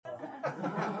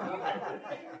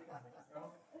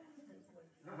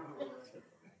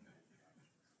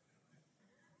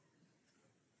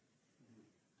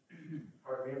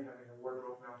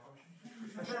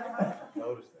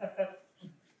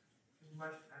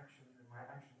action and my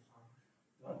action songs.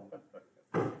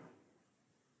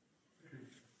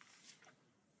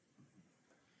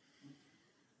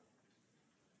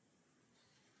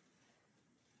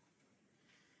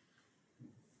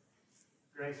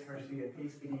 Grace, mercy, and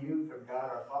peace be to you from God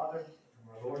our Father, and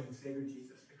from our Lord and Savior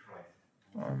Jesus the Christ.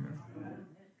 Amen.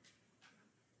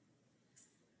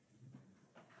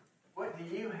 What do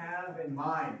you have in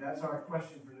mind? That's our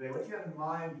question for today. What do you have in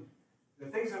mind? The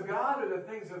things of God or the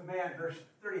things of man? Verse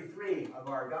 33 of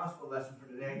our gospel lesson for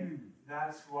today.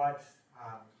 That's what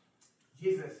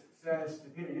Jesus says to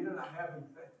Peter. You do not have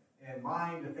in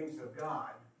mind the things of God,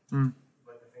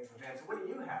 but the things of man. So what do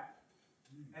you have?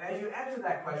 And as you answer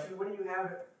that question, what do you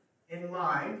have in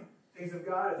mind? Things of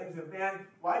God or things of man?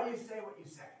 Why do you say what you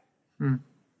say?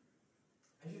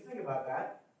 As you think about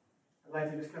that, I'd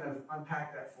like to just kind of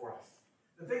unpack that for us.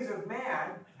 The things of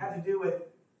man have to do with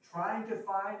trying to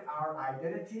find our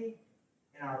identity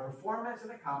in our performance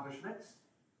and accomplishments,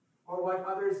 or what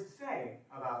others say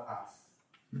about us.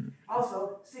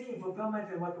 Also, seeking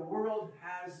fulfillment in what the world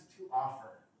has to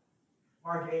offer.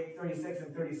 Mark 8:36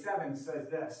 and 37 says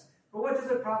this, "For what does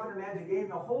it profit a man to gain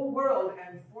the whole world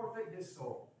and forfeit his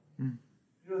soul?" You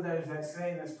know, there's that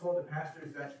saying that's told to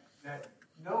pastors that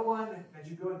no one that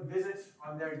you go and visit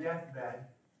on their deathbed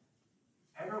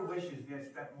ever wishes they had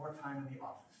spent more time in the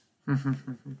office.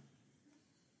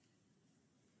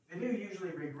 They do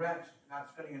usually regret not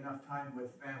spending enough time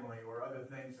with family or other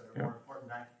things that are more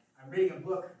important. I'm reading a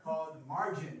book called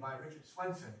Margin by Richard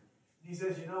Swenson. He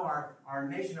says, you know, our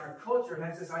nation, our culture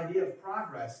has this idea of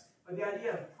progress, but the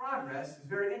idea of progress is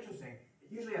very interesting.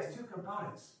 It usually has two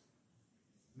components,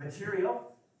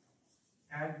 material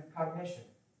and cognition,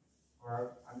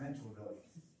 or our mental ability.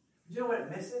 Do you know what it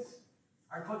misses?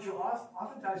 Our culture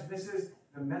oftentimes misses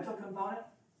the mental component,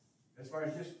 as far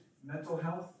as just mental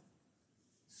health,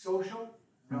 social,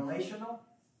 relational,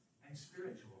 and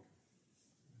spiritual.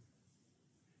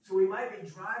 So we might be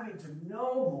driving to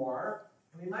know more,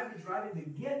 and we might be driving to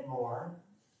get more,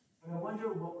 but I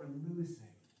wonder what we're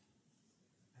losing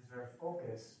as our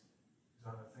focus is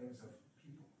on the things of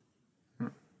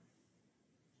people.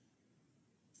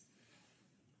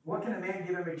 What can a man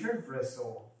give in return for his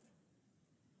soul?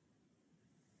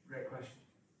 Great question.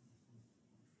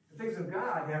 The things of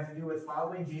God have to do with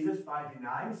following Jesus by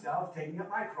denying self, taking up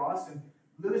my cross, and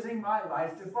losing my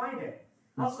life to find it.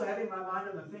 Also, having my mind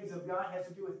on the things of God has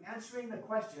to do with answering the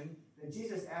question that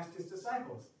Jesus asked his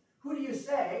disciples. Who do you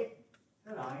say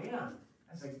that I am?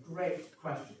 That's a great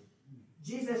question.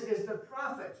 Jesus is the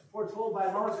prophet foretold by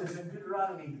Moses in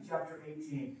Deuteronomy chapter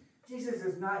 18. Jesus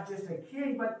is not just a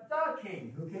king, but the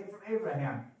king who came from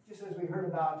Abraham, just as we heard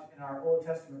about in our Old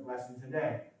Testament lesson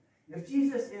today. If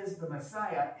Jesus is the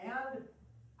Messiah and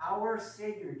our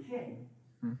Savior King,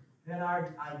 then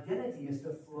our identity is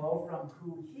to flow from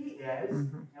who he is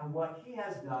and what he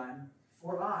has done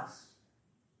for us.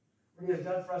 What he has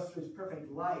done for us through his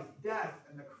perfect life, death,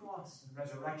 and the cross and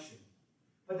resurrection.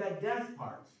 But that death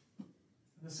part,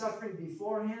 the suffering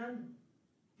beforehand,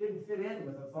 didn't fit in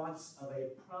with the thoughts of a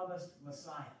promised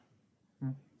Messiah.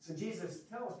 So Jesus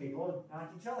tells people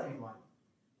not to tell anyone.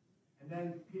 And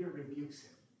then Peter rebukes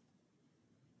him.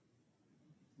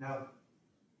 Now,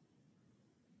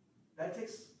 that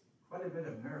takes quite a bit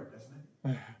of nerve, doesn't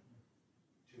it?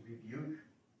 To rebuke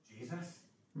Jesus.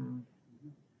 Kind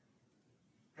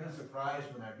of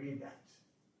surprised when I read that.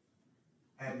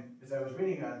 And as I was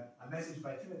reading a message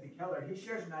by Timothy Keller, he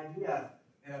shares an idea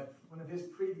in one of his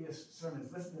previous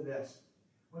sermons. Listen to this.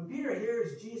 When Peter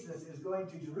hears Jesus is going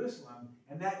to Jerusalem,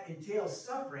 and that entails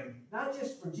suffering, not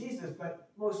just for Jesus, but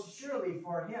most surely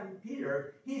for him,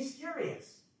 Peter, he's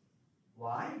furious.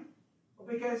 Why? Well,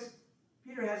 because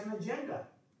Peter has an agenda.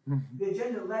 The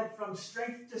agenda led from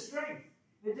strength to strength.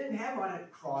 It didn't have on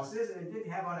it crosses, and it didn't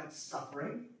have on it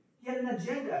suffering. He had an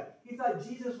agenda. He thought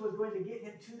Jesus was going to get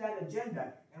him to that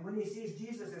agenda. And when he sees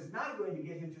Jesus is not going to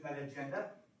get him to that agenda,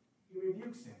 he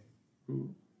rebukes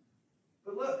him.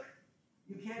 But look,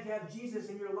 you can't have Jesus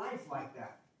in your life like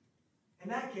that. In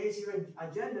that case, your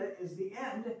agenda is the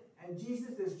end, and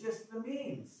Jesus is just the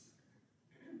means.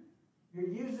 You're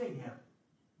using him.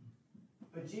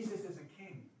 But Jesus is a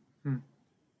king.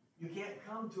 You can't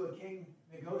come to a king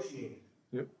negotiating.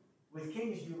 With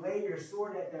kings, you lay your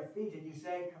sword at their feet and you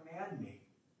say, command me.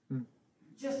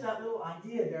 Just that little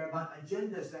idea there about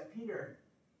agendas that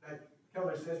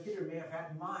Keller says Peter may have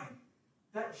had in mind.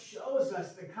 That shows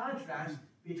us the contrast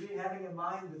between having in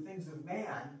mind the things of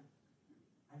man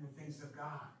and the things of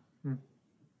God.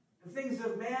 The things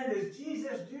of man is,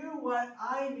 Jesus, do what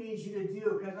I need you to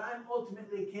do because I'm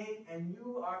ultimately king and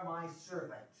you are my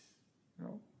servant.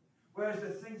 Whereas the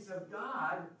things of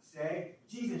God say,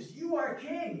 Jesus, you are our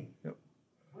King. Yep.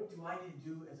 What do I need to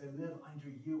do as I live under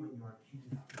you in your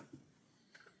kingdom?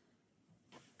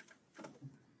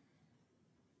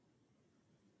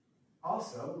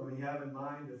 Also, when we have in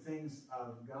mind the things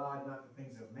of God, not the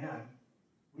things of man,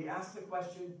 we ask the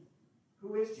question,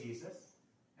 who is Jesus?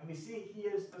 And we see he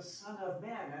is the Son of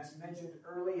Man. That's mentioned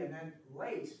early and then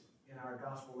late in our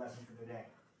gospel lesson for today.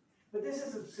 But this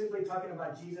isn't simply talking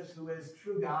about Jesus, who is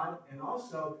true God and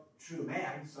also true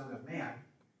man, Son of Man.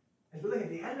 As we look at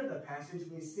the end of the passage,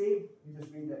 we see, let me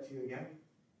just read that to you again.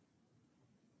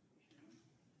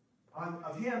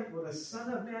 Of him will the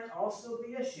Son of Man also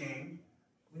be ashamed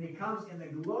when he comes in the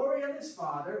glory of his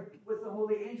Father with the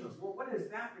holy angels. Well, what is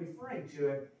that referring to?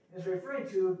 It is referring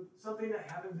to something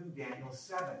that happens in Daniel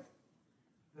 7.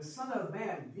 The Son of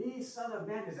Man, the Son of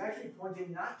Man, is actually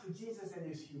pointing not to Jesus in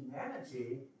his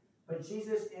humanity, but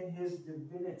Jesus in his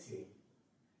divinity.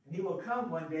 And he will come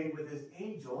one day with his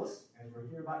angels, as we're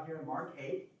hearing about here in Mark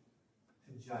 8,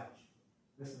 to judge.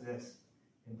 Listen to this.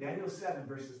 In Daniel 7,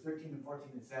 verses 13 and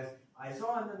 14, it says, I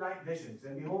saw in the night visions,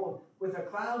 and behold, with the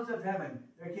clouds of heaven,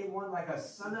 there came one like a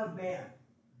son of man.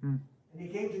 And he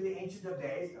came to the Ancient of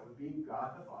Days, that would be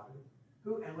God the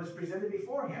Father, and was presented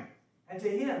before him. And to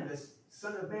him, this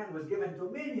Son of Man, was given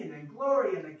dominion and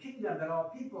glory and a kingdom that all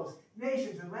peoples,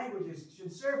 nations, and languages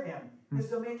should serve him. His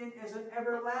dominion is an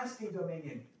everlasting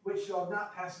dominion, which shall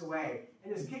not pass away,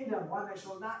 and his kingdom one that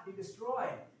shall not be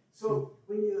destroyed. So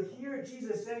when you hear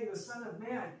Jesus saying the Son of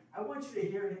Man, I want you to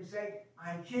hear him say,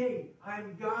 I'm King,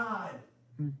 I'm God.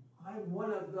 I'm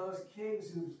one of those kings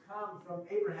who's come from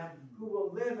Abraham, who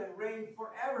will live and reign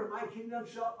forever. My kingdom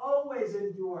shall always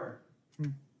endure.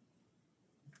 That's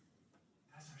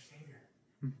our Savior.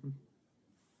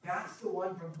 That's the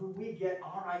one from whom we get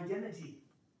our identity.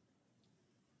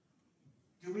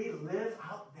 Do we live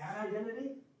out that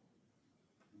identity?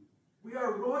 We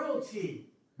are royalty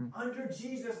under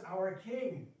Jesus, our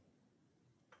King.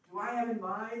 Do I have in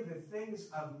mind the things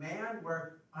of man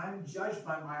where I'm judged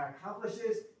by my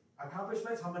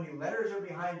accomplishments, how many letters are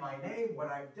behind my name, what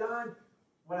I've done,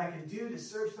 what I can do to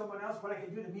serve someone else, what I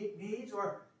can do to meet needs?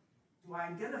 Or do I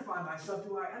identify myself?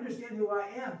 Do I understand who I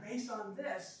am based on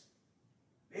this,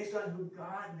 based on who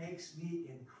God makes me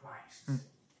in Christ?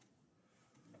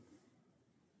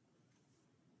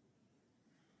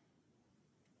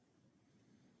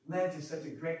 Lent is such a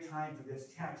great time for this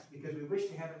text because we wish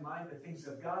to have in mind the things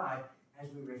of God as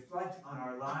we reflect on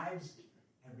our lives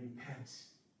and repent.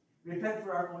 Repent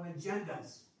for our own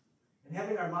agendas and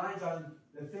having our minds on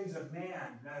the things of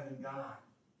man rather than God.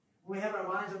 When we have our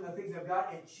minds on the things of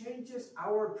God, it changes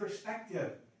our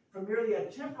perspective from merely a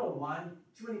temporal one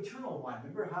to an eternal one.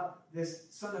 Remember how this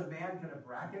Son of Man kind of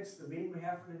brackets the meaning we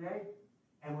have for today?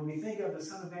 And when we think of the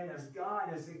Son of Man as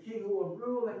God, as the King who will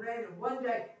rule and reign, and one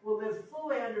day will live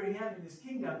fully under him in his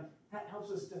kingdom, that helps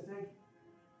us to think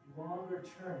longer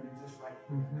term than just right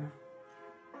here and now.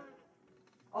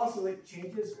 Also, it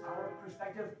changes our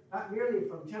perspective, not merely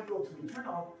from temporal to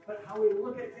eternal, but how we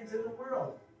look at things in the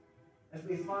world, as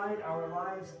we find our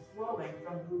lives flowing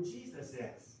from who Jesus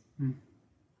is.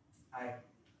 I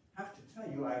have to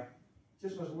tell you, I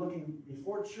just was looking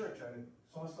before church. I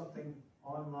saw something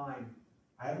online.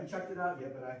 I haven't checked it out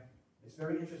yet, but it's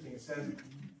very interesting. It says,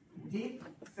 deep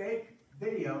fake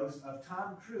videos of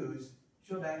Tom Cruise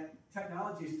show that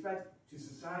technology's threat to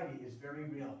society is very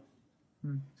real.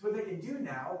 So what they can do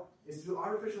now is through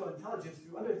artificial intelligence,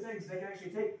 through other things, they can actually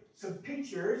take some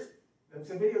pictures,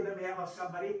 some video that we have of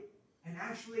somebody, and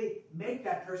actually make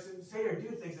that person say or do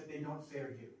things that they don't say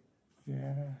or do.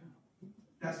 Yeah.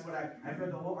 That's what I've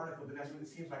read the whole article, but that's what it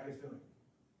seems like it's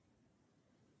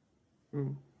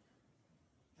doing.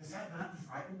 Does that not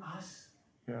frighten us?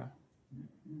 Yeah.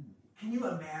 Can you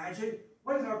imagine?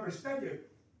 What is our perspective?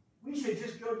 We should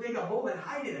just go dig a hole and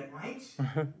hide in it, right?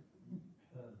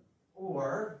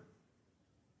 Or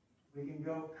we can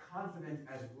go confident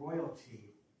as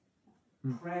royalty,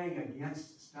 praying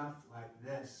against stuff like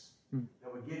this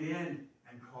that would get in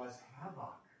and cause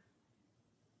havoc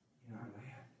in our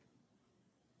land.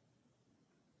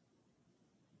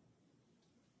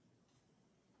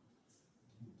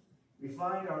 We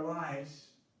find our lives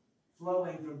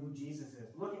flowing from who Jesus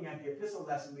is. Looking at the epistle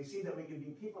lesson, we see that we can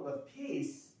be people of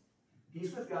peace.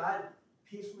 Peace with God,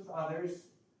 peace with others,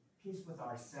 peace with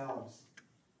ourselves.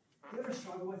 Do you ever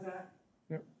struggle with that?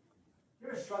 Yep. Do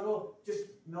you ever struggle just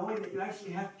knowing that you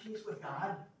actually have peace with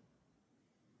God?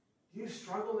 Do you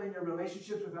struggle in your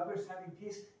relationships with others having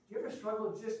peace? Do you ever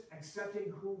struggle just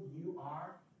accepting who you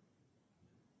are?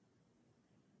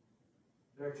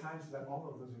 There are times that all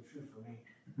of those are true for me.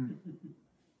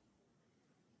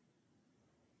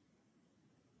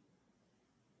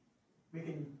 We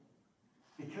can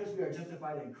because we are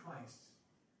justified in Christ,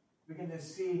 we can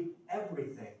just see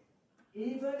everything.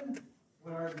 Even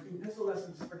what our epistle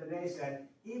lessons for today said,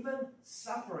 even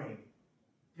suffering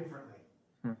differently.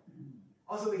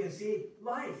 Also, we can see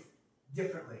life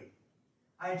differently.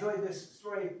 I enjoyed this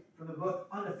story from the book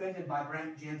Unoffended by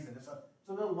Brant Jansen. It's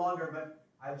a little longer, but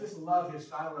I just love his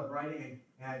style of writing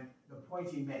and the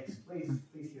points he makes. Please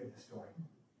hear the story.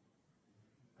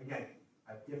 Again,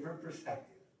 a different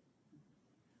perspective.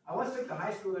 I once took the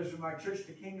high schoolers from our church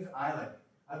to Kings Island,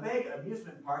 a big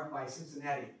amusement park by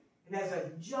Cincinnati. It has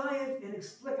a giant,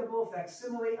 inexplicable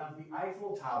facsimile of the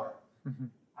Eiffel Tower.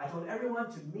 I told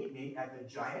everyone to meet me at the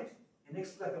giant,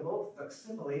 inexplicable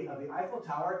facsimile of the Eiffel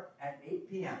Tower at 8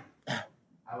 p.m.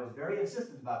 I was very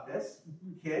insistent about this.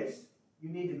 Kids, you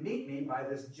need to meet me by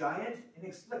this giant,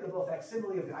 inexplicable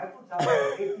facsimile of the Eiffel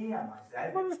Tower at 8 p.m., I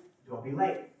said. Don't be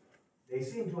late. They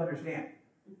seemed to understand.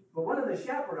 But one of the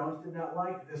chaperones did not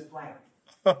like this plan.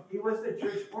 He was the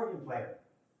church organ player,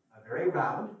 a very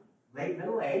round, late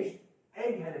middle-aged,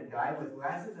 egg-headed guy with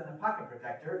glasses and a pocket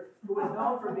protector who was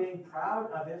known for being proud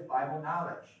of his Bible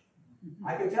knowledge.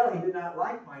 I could tell he did not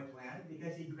like my plan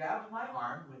because he grabbed my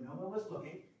arm when no one was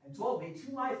looking and told me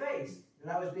to my face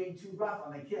that I was being too rough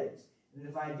on the kids. And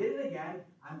if I did it again,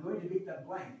 I'm going to beat the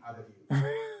blank out of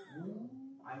you.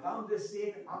 I found this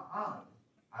scene odd.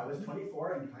 I was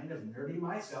 24 and kind of nerdy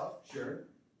myself, sure,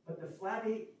 but the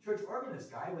flabby church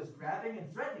organist guy was grabbing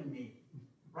and threatening me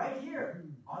right here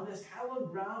on this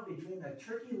hallowed ground between the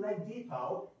Turkey Leg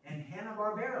Depot and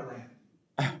Hanna-Barbera land.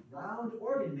 Round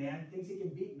organ man thinks he can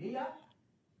beat me up?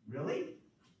 Really?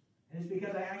 And it's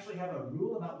because I actually have a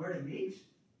rule about where to meet?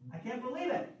 I can't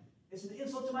believe it. It's an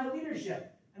insult to my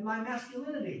leadership and my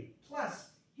masculinity. Plus,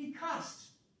 he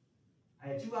cussed. I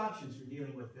had two options for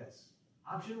dealing with this.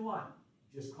 Option one,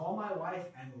 just call my wife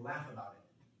and laugh about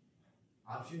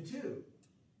it. Option two,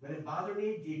 let it bother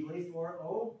me deeply for,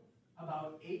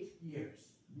 about 8 years.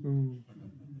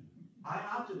 I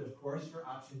opted, of course, for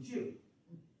option two.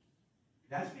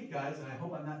 That's because, and I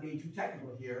hope I'm not being too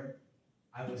technical here,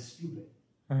 I was stupid.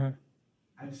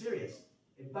 I'm serious.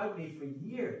 It bugged me for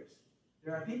years.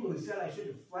 There are people who said I should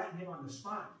have flattened him on the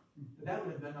spot, but that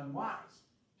would have been unwise.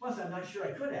 Plus, I'm not sure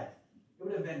I could have. It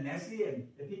would have been messy, and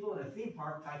the people in a theme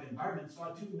park type environment saw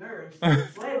two nerds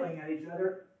flailing at each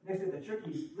other next to the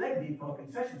Turkey Leg Depot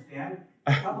concession stand.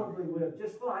 Probably would have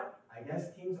just thought, I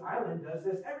guess Kings Island does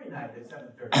this every night at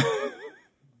 7:30.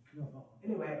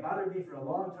 Anyway, it bothered me for a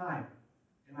long time.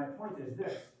 And my point is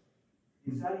this.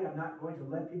 Deciding I'm not going to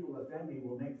let people offend me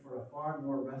will make for a far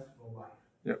more restful life.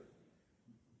 Yep.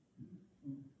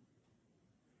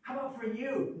 How about for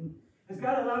you? Is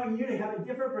God allowing you to have a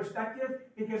different perspective?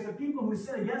 Because the people who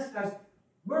sin against us,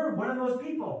 we're one of those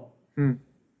people. Have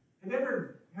you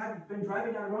ever been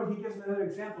driving down the road? He gives another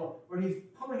example where he's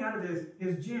pulling out of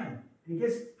his gym. And he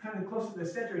gets kind of close to the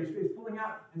center. He's pulling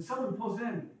out, and someone pulls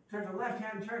in, turns a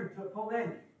left-hand turn to pull in,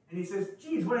 and he says,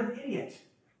 geez, what an idiot.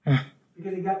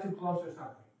 Because he got too close or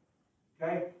something.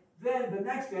 Okay? Then the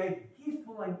next day, he's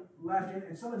pulling left in,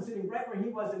 and someone's sitting right where he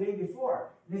was the day before.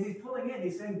 And as he's pulling in,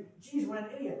 he's saying, geez, what an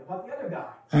idiot about the other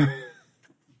guy. Do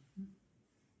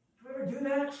we ever do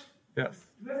that? Yes.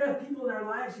 Do we ever have people in our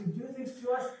lives who do things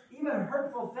to us, even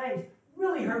hurtful things,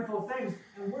 really hurtful things,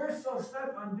 and we're so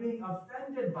stuck on being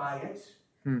offended by it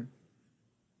that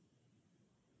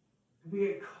we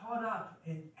get caught up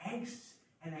in angst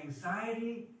and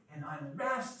anxiety and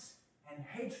unrest and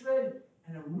hatred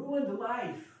and a ruined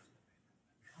life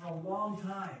for a long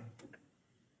time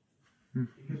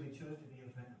because we chose to be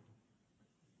offended.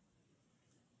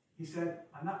 He said,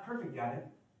 I'm not perfect at it,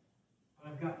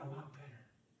 but I've gotten a lot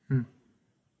better.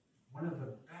 One of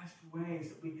the best ways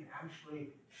that we can actually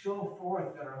show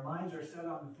forth that our minds are set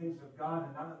on the things of God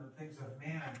and not on the things of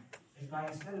man is by,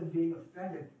 instead of being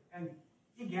offended, and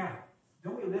egad,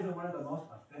 don't we live in one of the most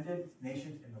offended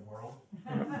nations in the world?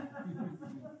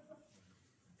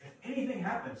 If anything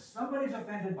happens, somebody's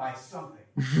offended by something.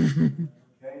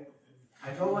 Okay?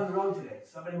 I drove on the road today.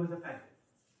 Somebody was offended.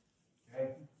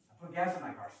 Okay? I put gas in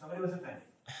my car. Somebody was offended.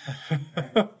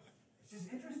 Okay? It's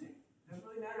just interesting. It doesn't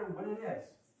really matter what it is.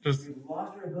 We've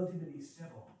lost our ability to be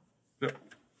civil. Yep.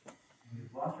 And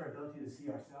we've lost our ability to see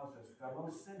ourselves as fellow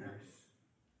sinners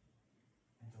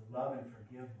and to love and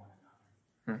forgive one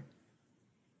another.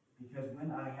 Because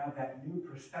when I have that new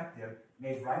perspective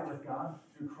made right with God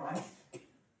through Christ,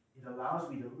 it allows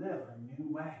me to live a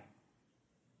new way.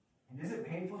 And is it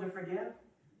painful to forgive?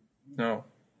 No.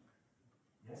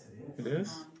 Yes, it is. It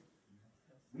is?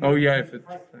 Oh, yeah, if it's...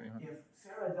 If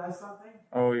Sarah does something...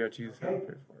 Oh, yeah, Jesus okay, had to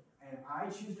pay for it. And I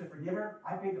choose to forgive her,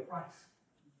 I pay the price.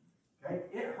 Okay?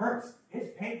 It hurts. It's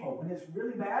painful. When it's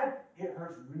really bad, it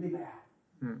hurts really bad.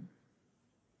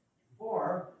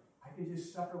 Or I could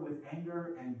just suffer with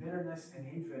anger and bitterness and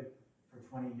hatred for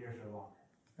 20 years or longer.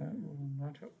 That will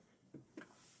not help.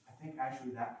 I think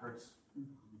actually that hurts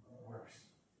worse.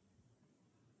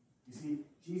 You see,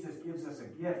 Jesus gives us a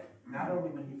gift, not only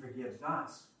when he forgives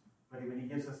us, but when he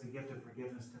gives us the gift of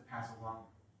forgiveness to pass along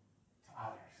to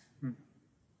others.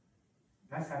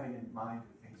 That's having in mind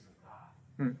the things of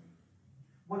God.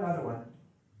 One other one,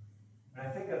 when I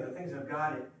think of the things of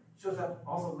God, it shows up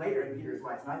also later in Peter's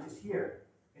life, not just here.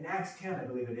 In Acts 10, I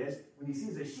believe it is, when he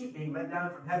sees a sheep being let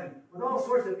down from heaven with all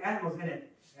sorts of animals in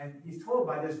it, and he's told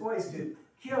by this voice to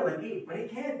kill and eat, but he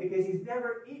can't because he's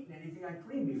never eaten anything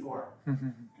unclean before.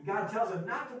 God tells him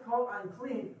not to call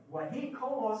unclean what he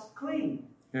calls clean.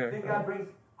 Then God brings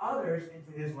others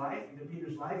into his life, into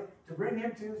Peter's life, to bring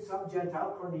him to some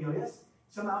Gentile, Cornelius,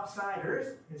 some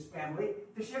outsiders, his family,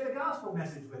 to share the gospel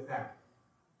message with them.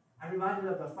 I'm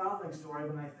reminded of the foundling story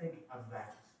when I think of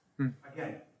that.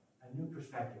 Again, a new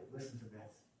perspective. Listen to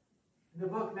this. In the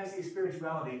book Messy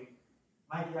Spirituality,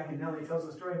 Mike Yaconelli tells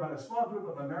a story about a small group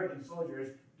of American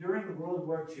soldiers during World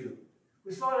War II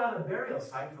who sought out a burial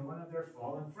site for one of their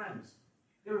fallen friends.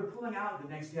 They were pulling out the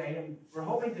next day and were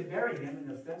hoping to bury him in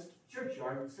a fenced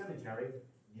churchyard and cemetery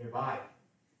nearby.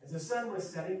 As the sun was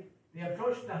setting, they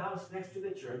approached the house next to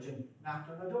the church and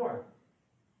knocked on the door.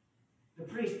 The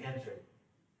priest answered.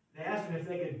 They asked him if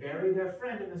they could bury their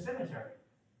friend in the cemetery.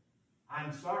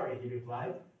 I'm sorry, he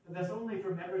replied, but that's only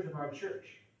for members of our church.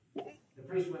 The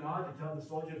priest went on to tell the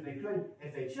soldiers they could,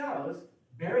 if they chose,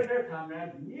 bury their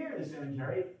comrade near the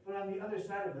cemetery, but on the other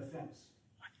side of the fence.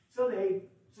 So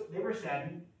they were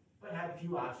saddened, but had a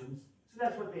few options, so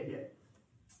that's what they did.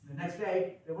 The next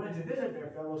day, they went to visit their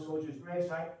fellow soldiers'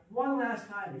 gravesite one last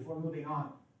time before moving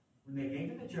on. When they came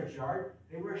to the churchyard,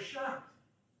 they were shocked.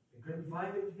 They couldn't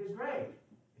find his grave.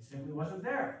 It simply wasn't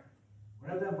there.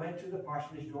 One of them went to the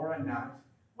parsonage door and knocked.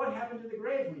 What happened to the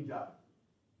grave we dug?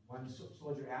 One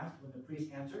soldier asked when the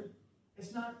priest answered,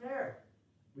 It's not there.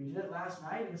 We did it last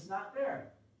night and it's not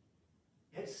there.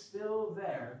 It's still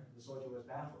there, the soldier was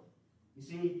baffled. You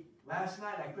see, last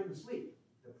night I couldn't sleep,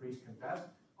 the priest confessed.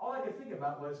 All I could think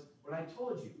about was what I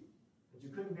told you, that you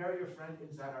couldn't bury your friend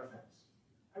inside our fence.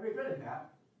 I regretted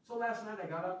that, so last night I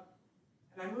got up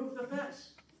and I moved the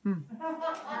fence.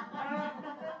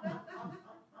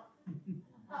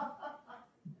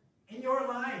 In your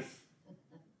life,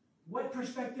 what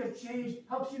perspective change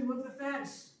helps you to move the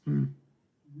fence?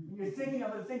 When you're thinking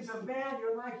of the things of man,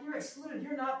 you're like, you're excluded.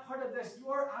 You're not part of this.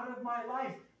 You're out of my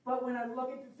life. But when I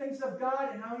look at the things of God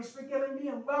and how he's forgiven me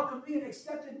and welcomed me and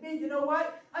accepted me, you know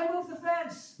what? I moved the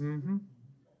fence.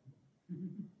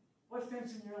 What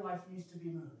fence in your life needs to be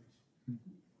moved?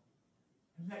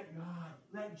 And let God,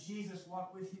 let Jesus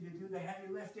walk with you to do the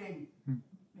heavy lifting.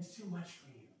 It's too much for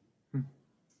you.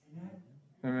 Amen?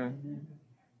 Amen.